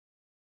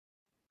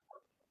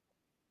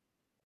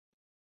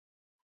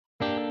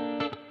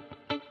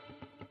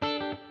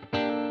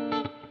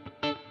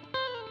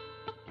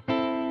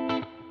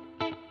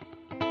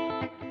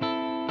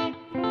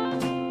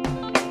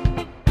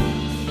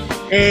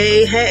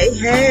Hey, hey,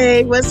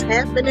 hey, what's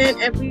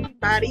happening,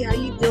 everybody? How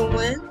you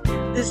doing?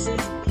 This is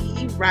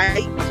B.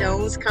 Wright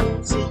Jones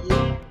coming to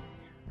you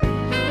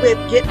with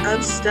Get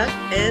Unstuck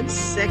and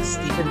Sexy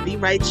with B.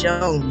 Wright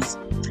Jones.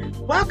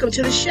 Welcome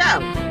to the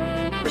show.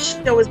 The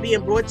show is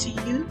being brought to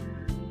you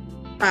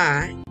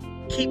by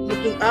Keep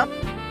Looking Up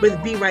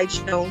with B. Wright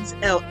Jones,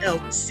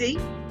 LLC.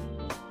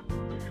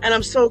 And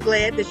I'm so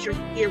glad that you're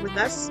here with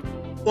us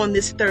on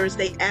this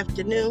Thursday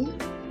afternoon.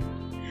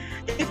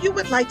 If you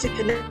would like to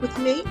connect with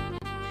me,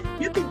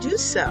 you can do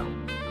so.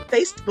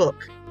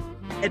 Facebook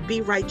at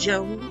B. Wright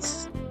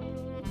Jones,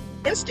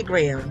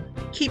 Instagram,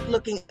 Keep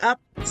Looking Up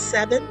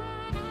 7,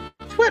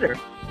 Twitter,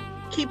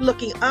 Keep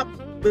Looking Up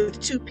with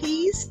 2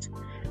 P's,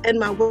 and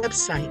my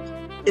website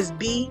is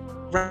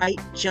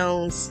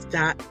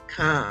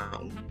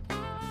bwrightjones.com.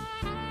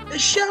 The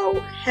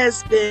show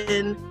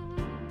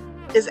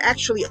is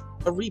actually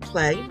a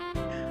replay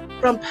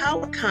from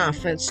Power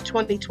Conference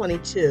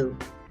 2022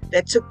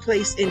 that took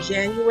place in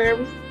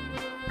January.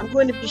 I'm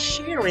going to be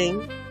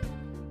sharing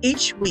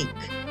each week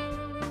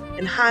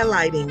and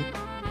highlighting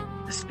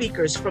the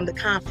speakers from the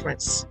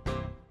conference.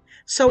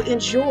 So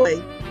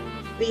enjoy,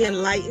 be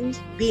enlightened,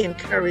 be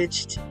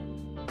encouraged,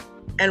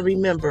 and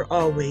remember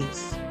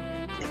always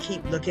to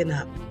keep looking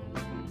up.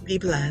 Be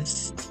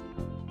blessed.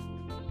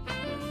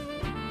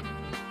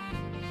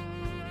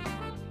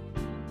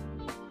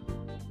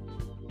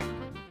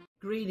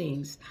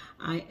 Greetings.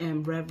 I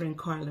am Reverend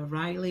Carla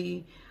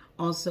Riley,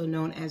 also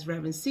known as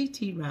Reverend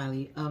C.T.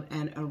 Riley of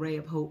An Array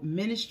of Hope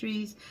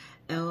Ministries,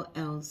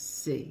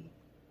 LLC.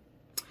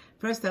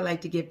 First, I'd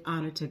like to give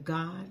honor to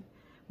God,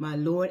 my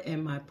Lord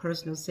and my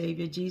personal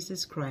Savior,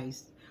 Jesus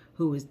Christ,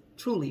 who is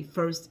truly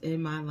first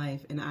in my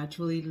life, and I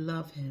truly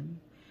love him.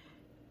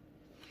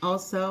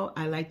 Also,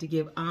 I'd like to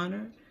give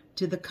honor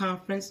to the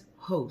conference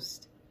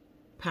host,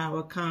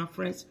 Power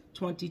Conference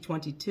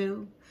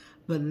 2022,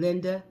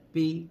 Belinda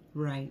B.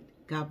 Wright.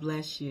 God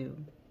bless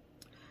you.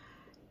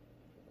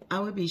 I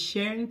will be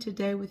sharing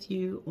today with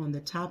you on the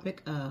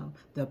topic of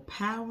the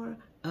power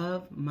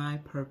of my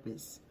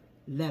purpose.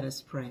 Let us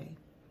pray.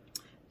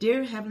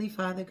 Dear Heavenly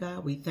Father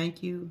God, we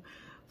thank you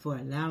for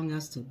allowing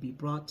us to be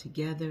brought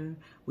together.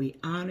 We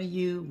honor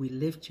you. We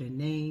lift your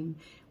name.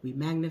 We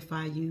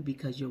magnify you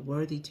because you're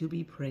worthy to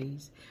be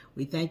praised.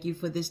 We thank you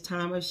for this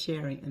time of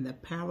sharing in the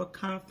Power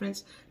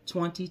Conference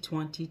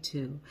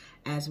 2022.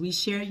 As we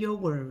share your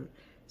word,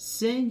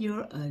 send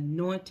your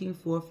anointing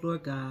forth,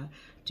 Lord God,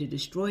 to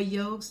destroy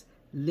yokes,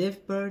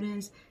 lift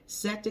burdens,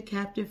 set the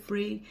captive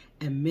free,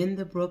 and mend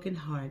the broken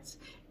hearts.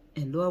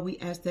 And Lord, we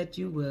ask that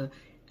you will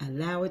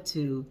allow it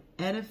to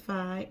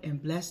edify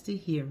and bless the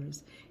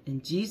hearers.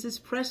 In Jesus'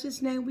 precious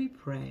name we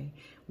pray.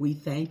 We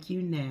thank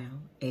you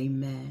now.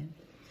 Amen.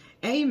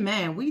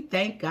 Amen. We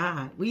thank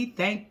God. We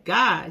thank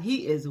God.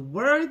 He is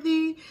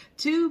worthy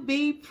to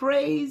be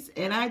praised.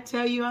 And I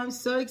tell you, I'm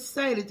so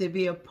excited to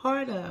be a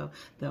part of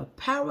the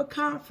Power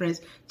Conference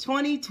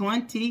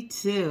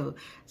 2022.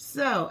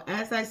 So,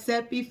 as I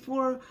said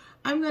before,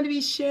 I'm going to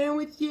be sharing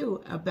with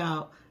you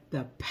about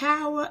the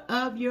power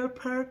of your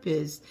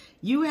purpose.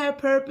 You have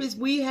purpose.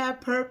 We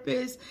have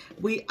purpose.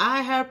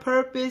 I have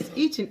purpose.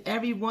 Each and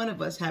every one of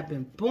us have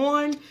been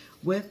born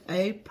with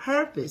a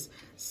purpose.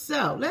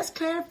 So let's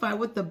clarify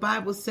what the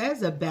Bible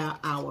says about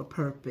our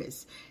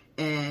purpose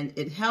and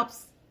how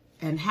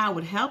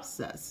it helps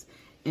us.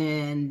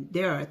 And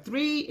there are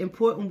 3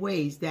 important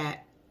ways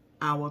that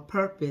our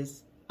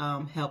purpose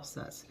helps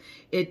us.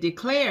 It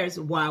declares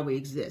why we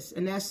exist.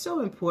 And that's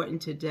so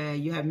important today.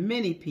 You have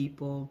many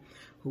people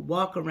who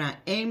walk around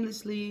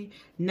aimlessly,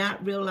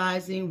 not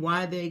realizing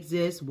why they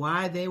exist,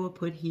 why they were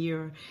put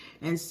here.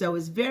 And so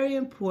it's very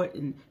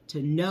important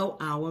to know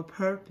our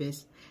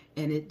purpose,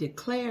 and it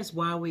declares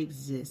why we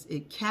exist.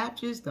 It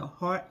captures the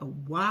heart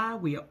of why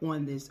we are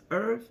on this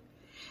earth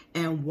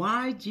and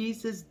why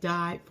Jesus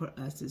died for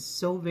us is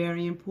so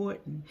very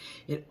important.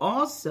 It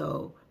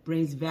also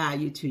brings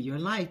value to your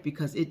life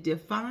because it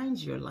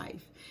defines your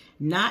life,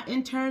 not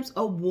in terms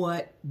of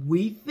what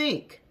we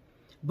think,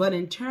 but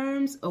in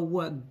terms of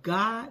what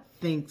God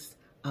thinks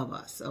of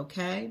us,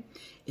 okay?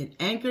 It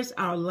anchors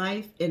our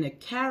life in a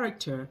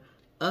character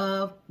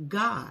of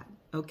God,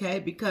 okay?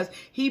 Because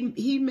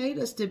he made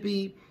us to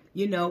be,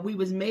 we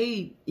was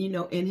made,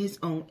 in his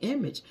own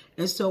image.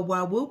 And so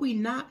why would we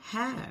not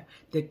have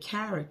the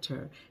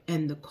character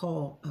and the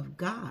call of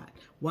God?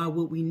 Why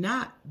would we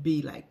not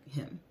be like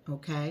him,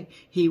 okay?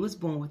 He was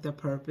born with a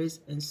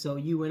purpose, and so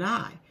you and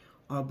I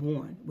are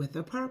born with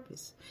a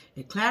purpose.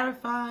 It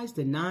clarifies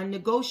the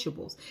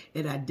non-negotiables.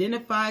 It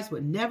identifies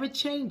what never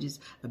changes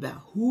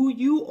about who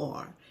you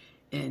are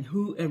and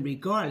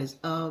regardless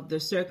of the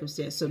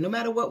circumstance. So no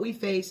matter what we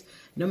face,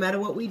 no matter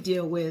what we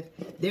deal with,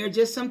 there are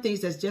just some things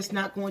that's just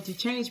not going to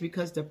change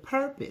because the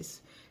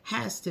purpose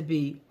has to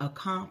be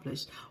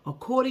accomplished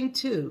according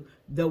to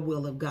the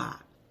will of God.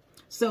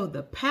 So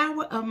the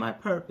power of my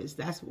purpose,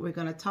 that's what we're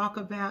going to talk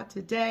about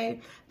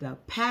today. The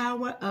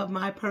power of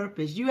my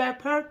purpose. You have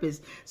purpose.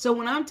 So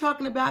when I'm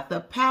talking about the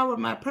power of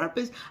my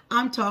purpose,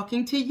 I'm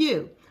talking to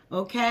you,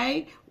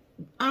 okay?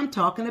 I'm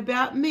talking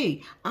about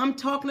me. I'm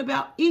talking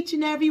about each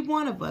and every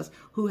one of us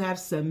who have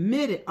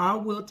submitted our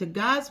will to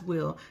God's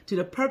will, to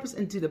the purpose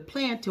and to the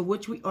plan to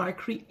which we are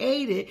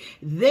created.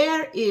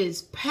 There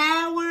is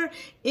power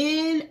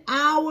in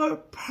our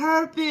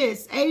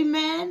purpose.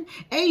 Amen.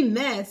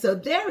 Amen. So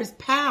there is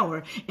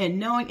power in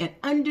knowing and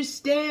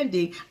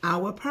understanding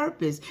our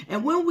purpose.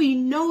 And when we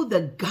know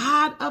the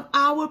God of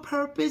our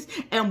purpose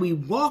and we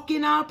walk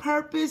in our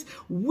purpose,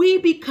 we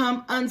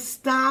become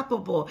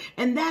unstoppable.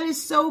 And that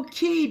is so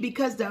key,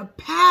 because the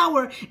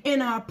power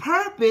in our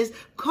purpose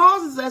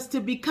causes us to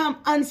become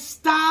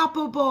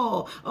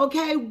unstoppable.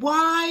 Okay,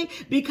 why?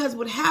 Because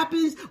what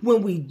happens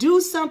when we do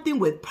something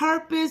with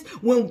purpose,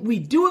 when we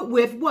do it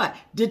with what?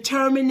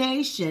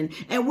 Determination.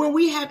 And when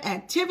we have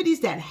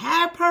activities that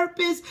have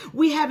purpose,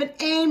 we have an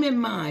aim in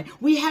mind.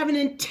 We have an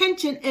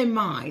intention in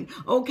mind.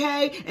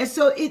 Okay, and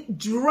so it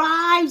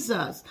drives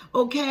us.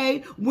 Okay,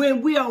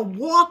 when we are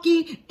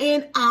walking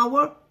in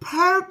our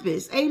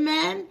purpose.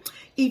 Amen.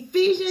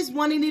 Ephesians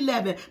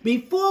 1:11,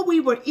 before we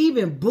were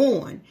even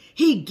born,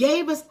 he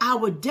gave us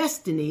our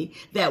destiny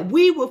that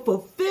we will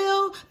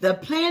fulfill the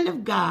plan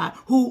of God,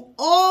 who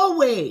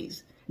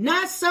always,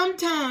 not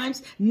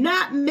sometimes,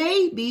 not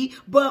maybe,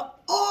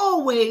 but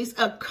always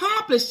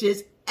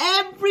accomplishes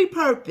every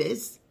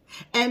purpose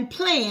and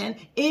plan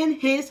in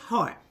his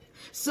heart.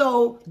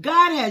 So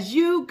God has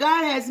you,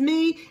 God has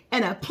me,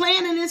 and a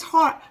plan in his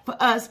heart for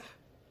us,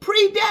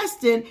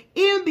 predestined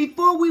even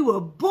before we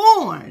were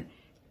born.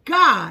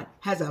 God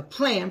has a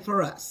plan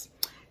for us.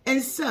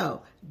 And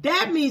so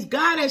that means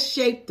God has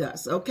shaped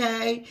us,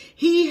 okay?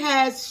 He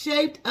has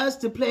shaped us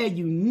to play a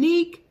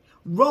unique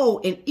role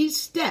in each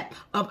step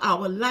of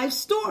our life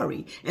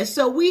story. And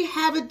so we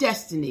have a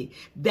destiny.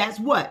 That's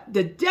what?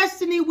 The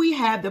destiny we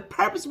have, the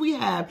purpose we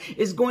have,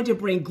 is going to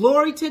bring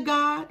glory to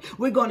God.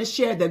 We're going to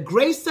share the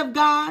grace of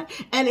God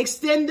and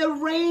extend the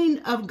reign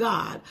of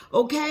God,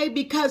 okay?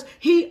 Because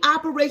he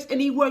operates and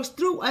he works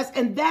through us,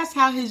 and that's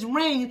how his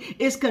reign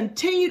is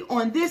continued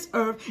on this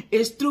earth,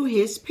 is through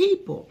his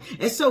people.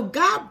 And so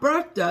God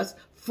birthed us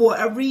for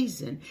a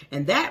reason,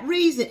 and that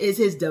reason is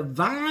his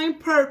divine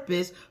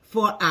purpose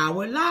for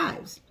our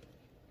lives.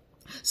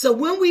 So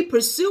when we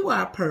pursue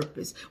our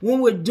purpose, when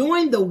we're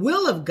doing the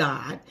will of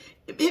God,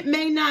 it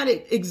may not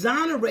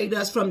exonerate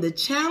us from the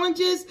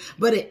challenges,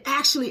 but it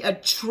actually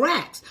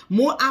attracts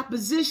more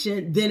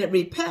opposition than it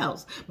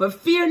repels. But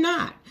fear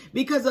not,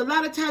 because a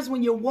lot of times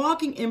when you're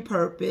walking in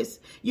purpose,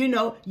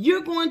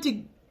 you're going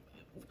to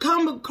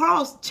come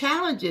across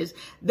challenges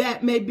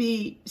that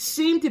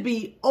seem to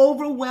be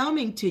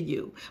overwhelming to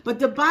you. But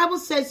the Bible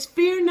says,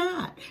 fear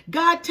not.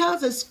 God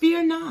tells us,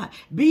 fear not.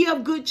 Be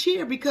of good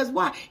cheer, because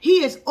why?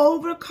 He has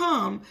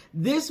overcome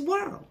this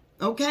world.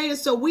 Okay, and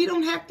so we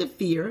don't have to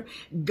fear.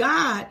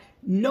 God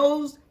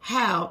knows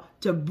how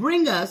to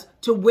bring us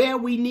to where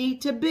we need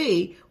to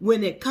be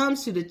when it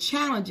comes to the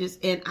challenges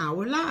in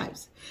our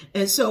lives.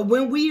 And so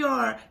when we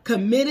are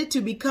committed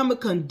to become a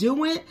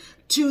conduit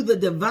to the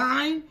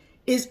divine,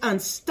 is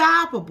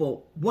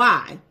unstoppable.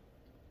 Why?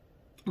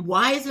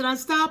 Why is it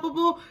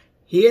unstoppable?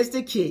 Here's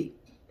the key.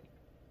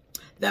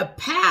 The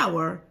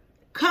power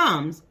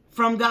comes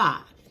from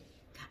God.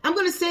 I'm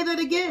going to say that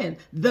again.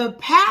 The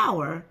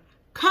power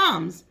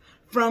comes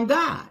from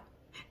God.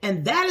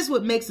 And that is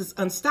what makes us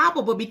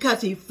unstoppable,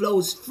 because he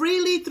flows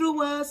freely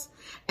through us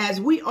as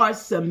we are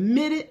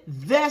submitted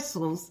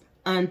vessels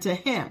unto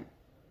him.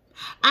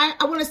 I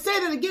want to say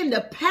that again.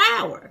 The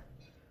power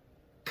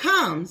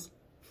comes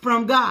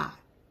from God.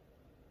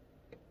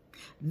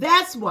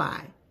 That's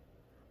why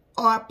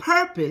our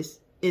purpose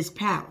is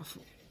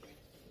powerful.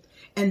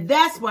 And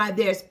that's why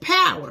there's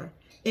power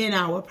in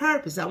our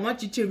purpose. I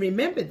want you to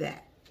remember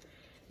that.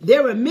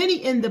 There were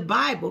many in the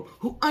Bible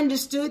who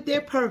understood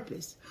their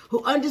purpose,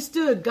 who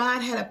understood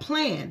God had a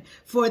plan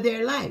for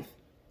their life.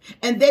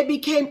 And they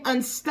became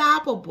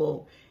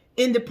unstoppable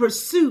in the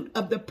pursuit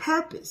of the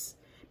purpose,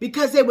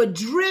 because they were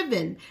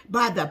driven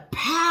by the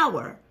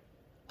power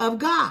of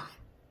God.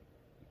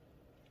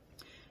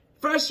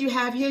 First, you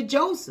have here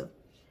Joseph.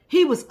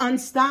 He was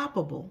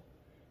unstoppable.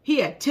 He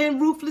had 10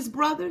 ruthless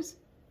brothers.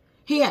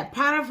 He had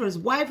Potiphar's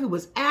wife who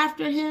was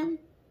after him.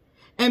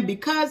 And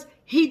because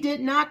he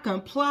did not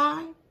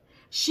comply,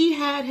 she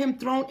had him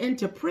thrown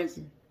into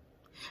prison.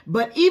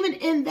 But even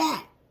in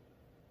that,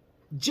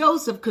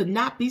 Joseph could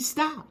not be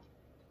stopped.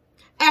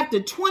 After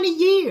 20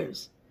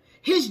 years,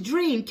 his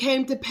dream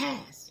came to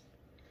pass.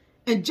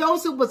 And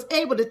Joseph was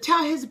able to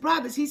tell his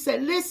brothers, he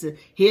said, listen,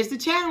 here's the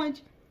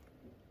challenge.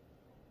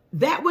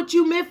 That what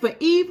you meant for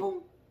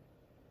evil,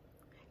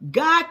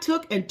 God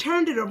took and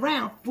turned it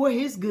around for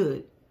his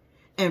good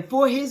and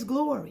for his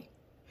glory.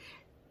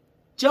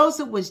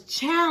 Joseph was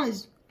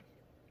challenged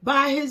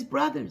by his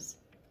brothers,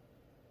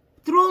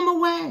 threw him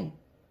away,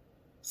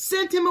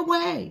 sent him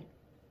away,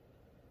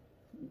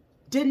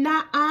 did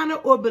not honor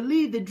or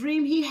believe the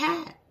dream he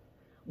had,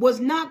 was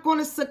not going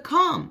to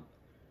succumb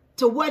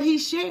to what he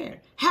shared.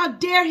 How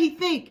dare he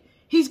think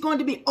he's going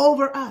to be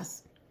over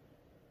us?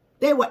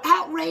 They were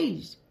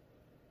outraged,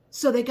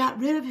 so they got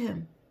rid of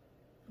him.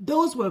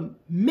 Those were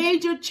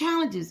major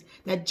challenges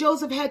that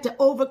Joseph had to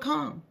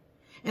overcome.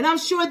 And I'm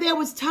sure there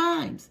was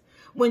times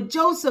when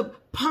Joseph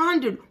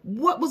pondered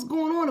what was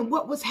going on and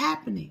what was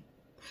happening.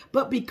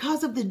 But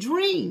because of the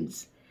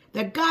dreams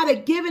that God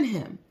had given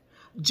him,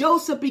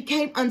 Joseph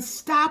became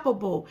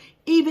unstoppable,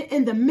 even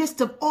in the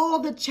midst of all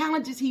the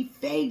challenges he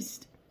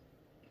faced.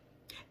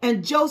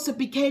 And Joseph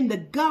became the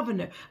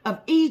governor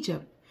of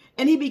Egypt.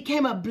 And he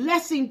became a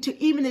blessing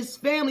to even his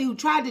family who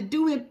tried to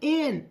do him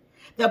in.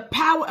 The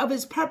power of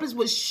his purpose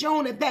was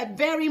shown at that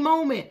very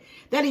moment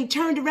that he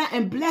turned around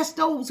and blessed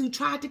those who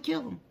tried to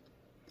kill him.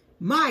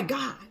 My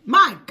God,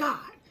 my God.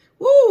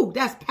 Woo,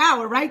 that's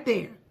power right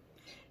there.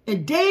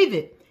 And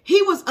David,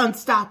 he was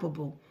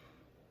unstoppable.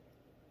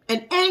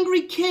 An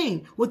angry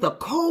king with a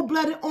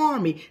cold-blooded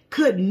army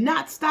could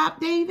not stop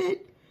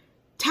David.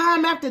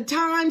 Time after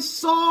time,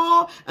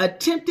 Saul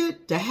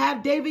attempted to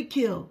have David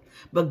killed,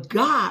 but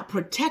God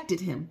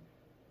protected him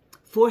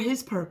for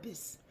his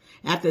purpose.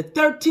 After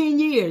 13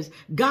 years,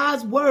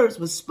 God's words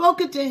were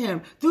spoken to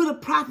him through the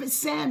prophet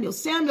Samuel.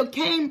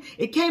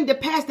 It came to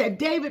pass that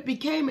David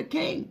became a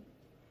king.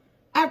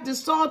 After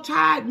Saul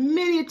tried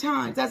many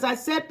times, as I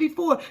said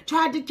before,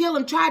 tried to kill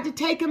him, tried to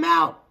take him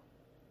out.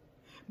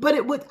 But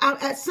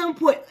at some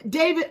point,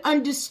 David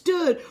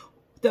understood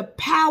the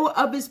power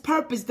of his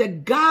purpose, the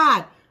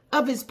God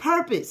of his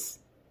purpose.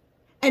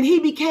 And he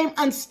became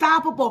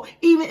unstoppable,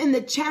 even in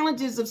the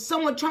challenges of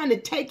someone trying to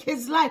take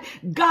his life.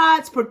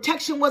 God's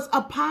protection was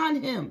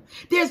upon him.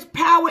 There's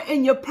power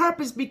in your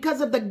purpose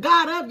because of the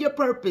God of your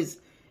purpose.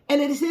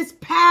 And it is his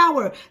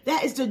power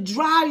that is the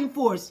driving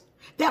force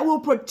that will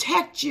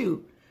protect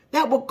you,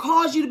 that will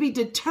cause you to be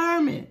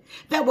determined,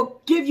 that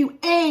will give you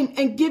aim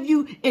and give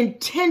you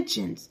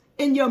intentions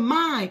in your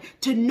mind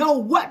to know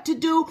what to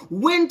do,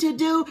 when to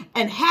do,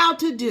 and how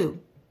to do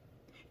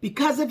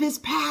because of his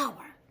power.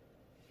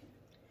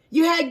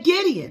 You had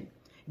Gideon.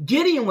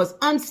 Gideon was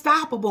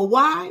unstoppable.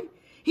 Why?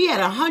 He had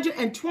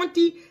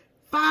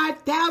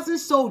 125,000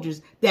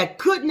 soldiers that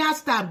could not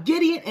stop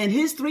Gideon and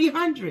his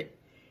 300.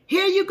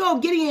 Here you go.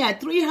 Gideon had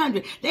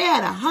 300. They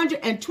had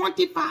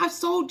 125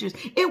 soldiers.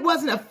 It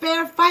wasn't a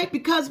fair fight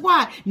because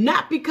why?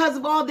 Not because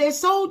of all their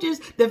soldiers.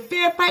 The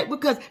fair fight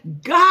because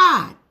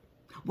God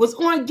was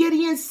on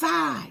Gideon's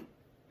side.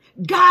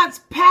 God's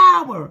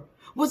power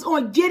was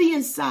on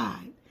Gideon's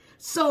side.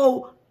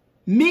 So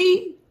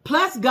me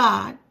plus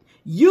God,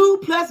 you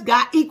plus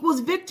God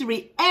equals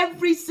victory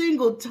every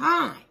single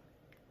time.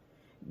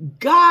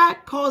 God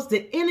caused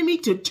the enemy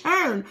to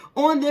turn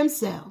on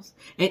themselves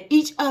and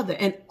each other,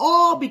 and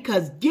all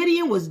because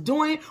Gideon was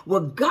doing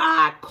what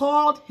God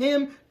called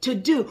him to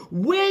do.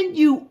 When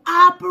you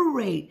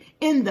operate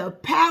in the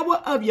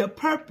power of your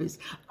purpose,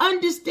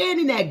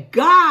 understanding that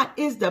God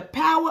is the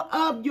power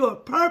of your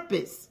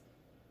purpose,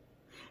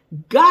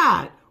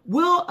 God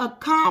will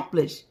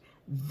accomplish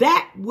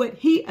that what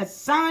he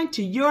assigned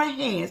to your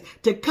hands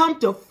to come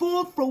to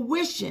full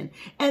fruition,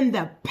 and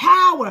the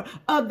power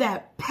of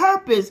that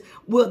purpose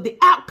the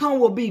outcome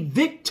will be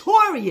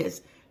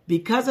victorious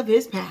because of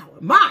his power.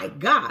 My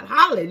God,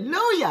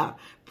 hallelujah.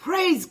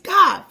 Praise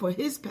God for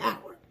his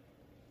power.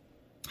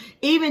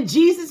 Even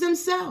Jesus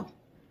himself,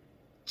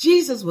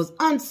 Jesus was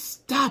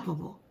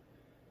unstoppable.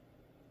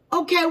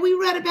 Okay, we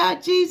read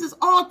about Jesus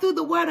all through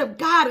the word of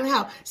God and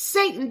how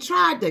Satan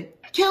tried to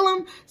kill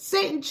him.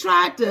 Satan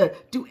tried to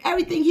do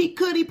everything he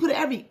could. He put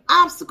every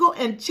obstacle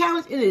and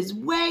challenge in his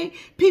way.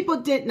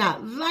 People did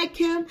not like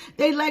him.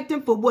 They liked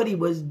him for what he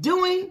was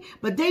doing,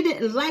 but they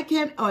didn't like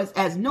him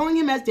as knowing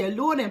him as their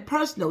Lord and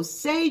personal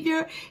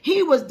Savior.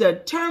 He was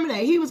determined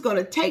that he was going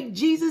to take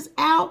Jesus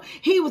out.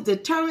 He was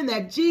determined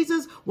that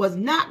Jesus was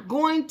not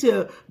going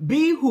to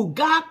be who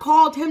God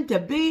called him to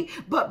be,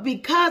 but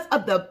because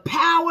of the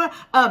power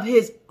of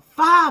his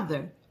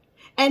Father.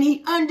 And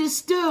he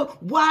understood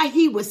why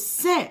he was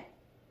sent,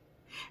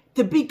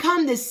 to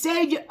become the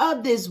Savior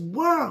of this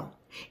world.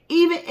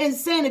 Even in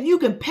saying, if you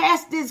can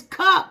pass this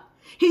cup,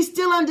 he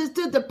still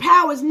understood the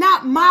power is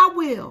not my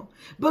will,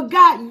 but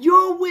God,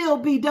 your will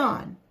be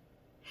done.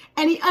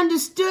 And he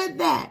understood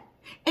that.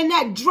 And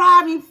that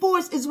driving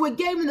force is what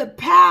gave him the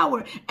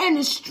power and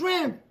the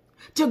strength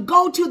to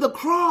go to the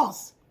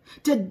cross,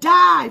 to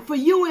die for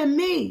you and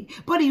me.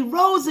 But he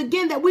rose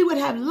again that we would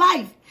have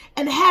life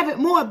and have it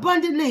more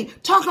abundantly.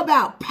 Talk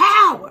about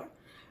power.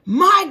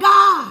 My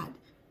God.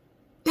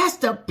 That's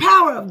the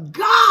power of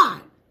God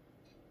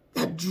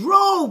that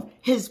drove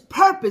his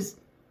purpose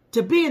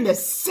to being the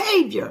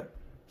Savior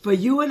for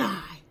you and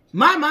I.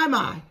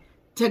 My.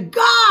 To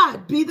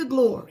God be the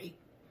glory.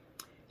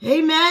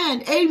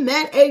 Amen,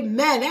 amen,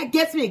 amen. That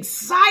gets me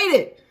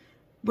excited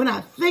when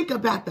I think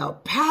about the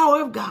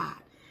power of God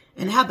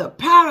and how the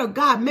power of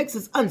God makes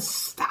us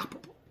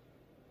unstoppable.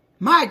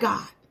 My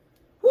God.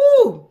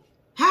 Woo!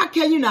 How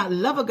can you not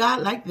love a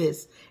God like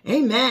this?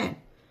 Amen.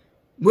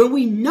 When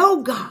we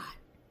know God,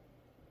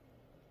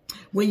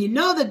 when you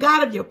know the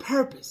God of your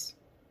purpose,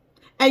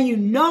 and you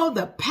know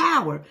the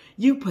power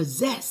you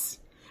possess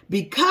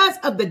because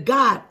of the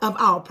God of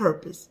our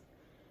purpose,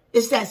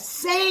 it's that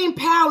same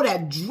power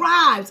that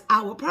drives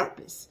our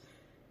purpose.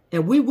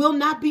 And we will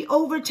not be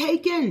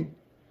overtaken.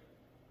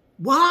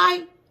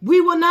 Why?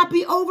 we will not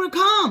be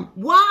overcome.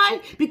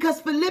 Why?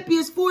 Because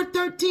Philippians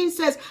 4:13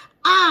 says,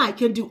 I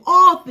can do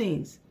all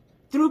things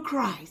through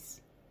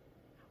Christ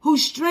who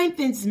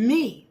strengthens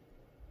me.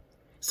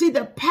 See,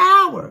 the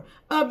power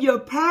of your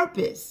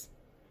purpose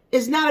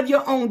is not of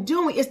your own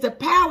doing. It's the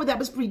power that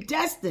was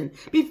predestined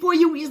before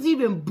you was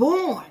even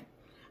born.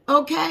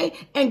 Okay?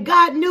 And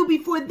God knew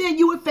before then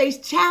you would face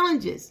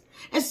challenges.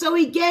 And so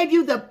he gave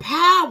you the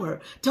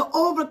power to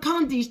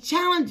overcome these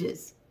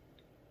challenges.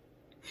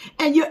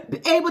 And you're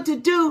able to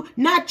do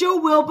not your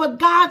will, but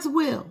God's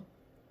will.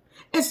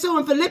 And so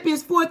in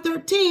Philippians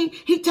 4:13,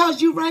 he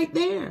tells you right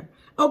there,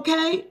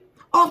 okay?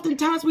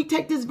 Oftentimes we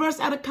take this verse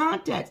out of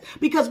context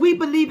because we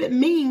believe it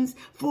means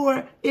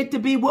for it to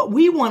be what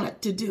we want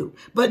it to do.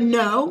 But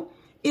no,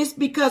 it's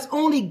because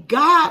only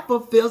God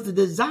fulfills the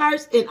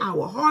desires in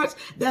our hearts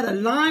that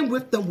align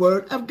with the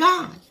word of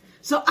God.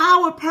 So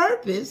our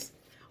purpose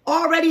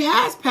already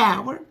has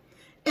power.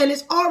 And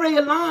it's already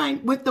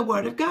aligned with the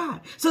word of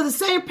God. So the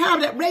same power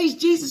that raised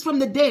Jesus from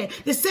the dead,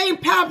 the same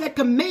power that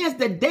commands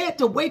the dead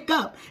to wake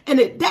up, and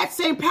that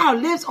same power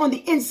lives on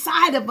the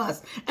inside of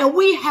us. And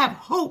we have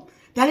hope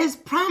that his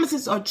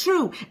promises are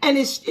true. And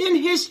it's in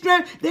his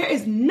strength, there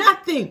is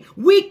nothing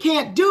we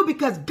can't do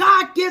because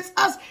God gives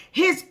us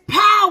his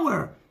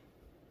power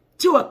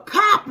to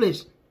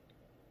accomplish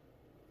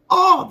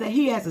all that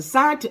he has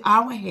assigned to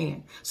our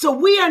hand. So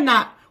we are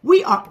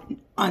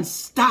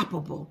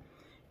unstoppable.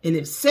 And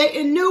if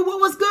Satan knew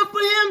what was good for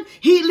him,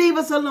 he'd leave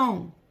us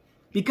alone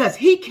because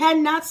he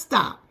cannot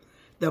stop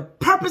the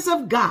purpose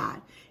of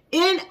God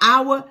in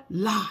our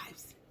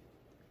lives,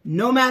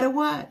 no matter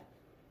what,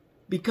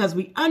 because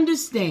we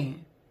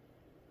understand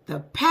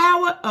the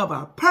power of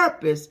our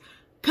purpose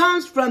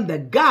comes from the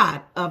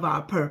God of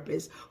our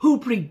purpose who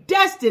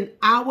predestined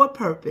our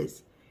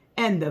purpose,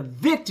 and the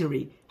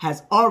victory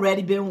has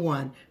already been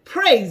won.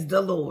 Praise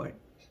the Lord.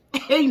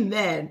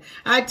 Amen.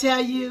 I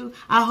tell you,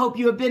 I hope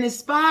you have been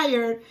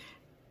inspired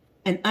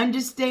and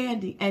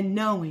understanding and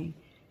knowing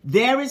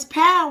there is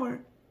power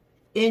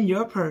in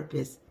your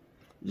purpose.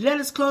 Let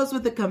us close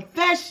with a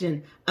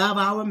confession of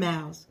our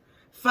mouths.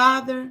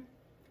 Father,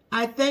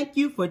 I thank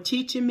you for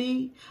teaching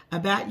me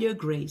about your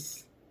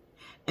grace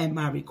and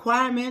my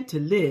requirement to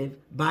live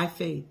by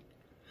faith.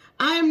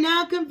 I am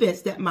now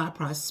convinced that my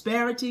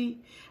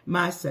prosperity,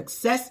 my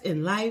success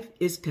in life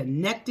is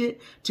connected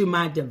to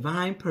my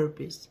divine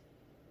purpose.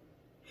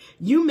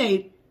 You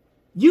made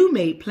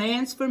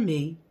plans for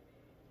me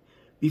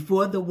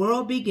before the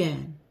world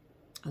began.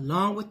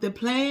 Along with the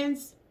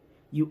plans,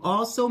 you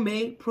also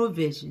made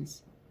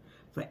provisions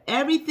for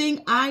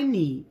everything I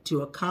need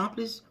to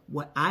accomplish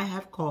what I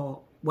am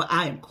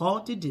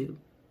called to do.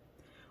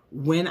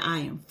 When I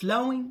am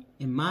flowing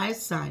in my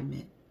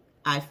assignment,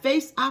 I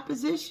face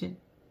opposition,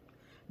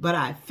 but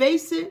I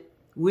face it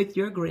with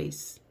your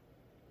grace.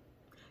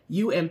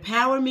 You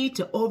empower me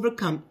to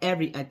overcome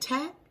every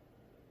attack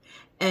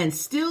and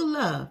still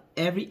love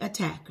every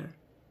attacker.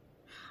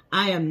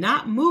 I am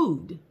not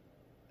moved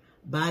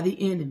by the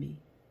enemy,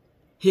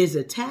 his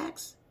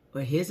attacks,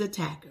 or his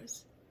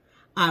attackers.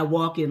 I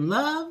walk in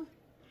love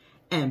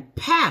and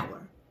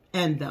power,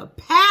 and the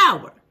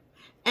power,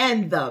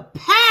 and the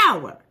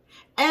power,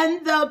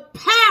 and the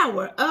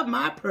power of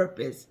my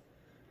purpose.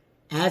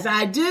 As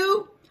I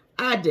do,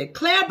 I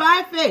declare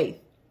by faith,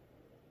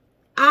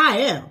 I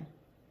am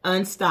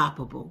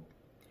unstoppable.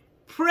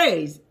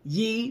 Praise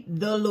ye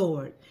the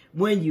Lord.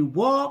 When you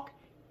walk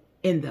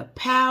in the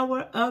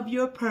power of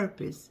your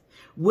purpose,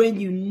 when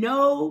you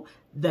know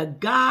the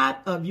God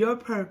of your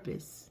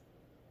purpose,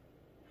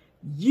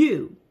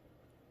 you,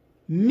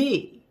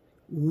 me,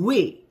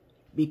 we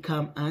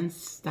become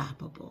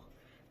unstoppable.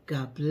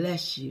 God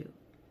bless you.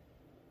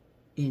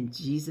 In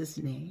Jesus'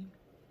 name.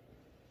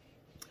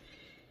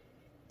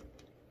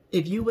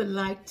 If you would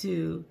like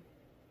to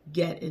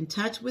get in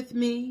touch with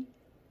me,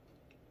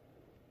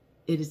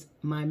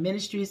 my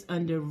ministry is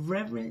under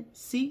Reverend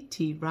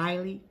C.T.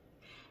 Riley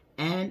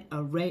and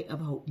Array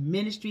of Hope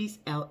Ministries,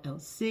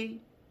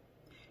 LLC.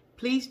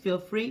 Please feel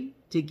free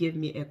to give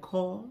me a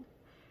call.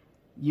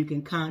 You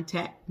can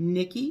contact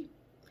Nikki.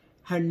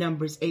 Her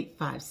number is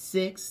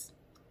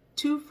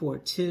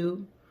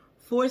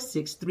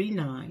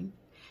 856-242-4639.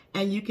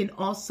 And you can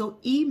also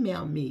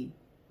email me,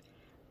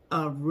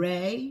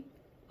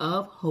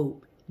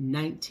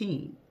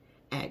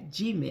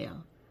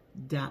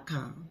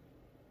 arrayofhope19@gmail.com.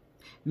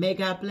 May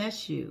God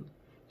bless you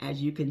as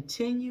you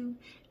continue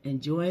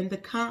enjoying the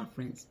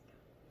conference,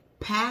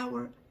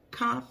 Power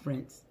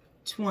Conference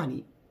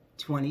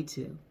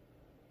 2022.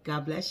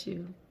 God bless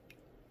you.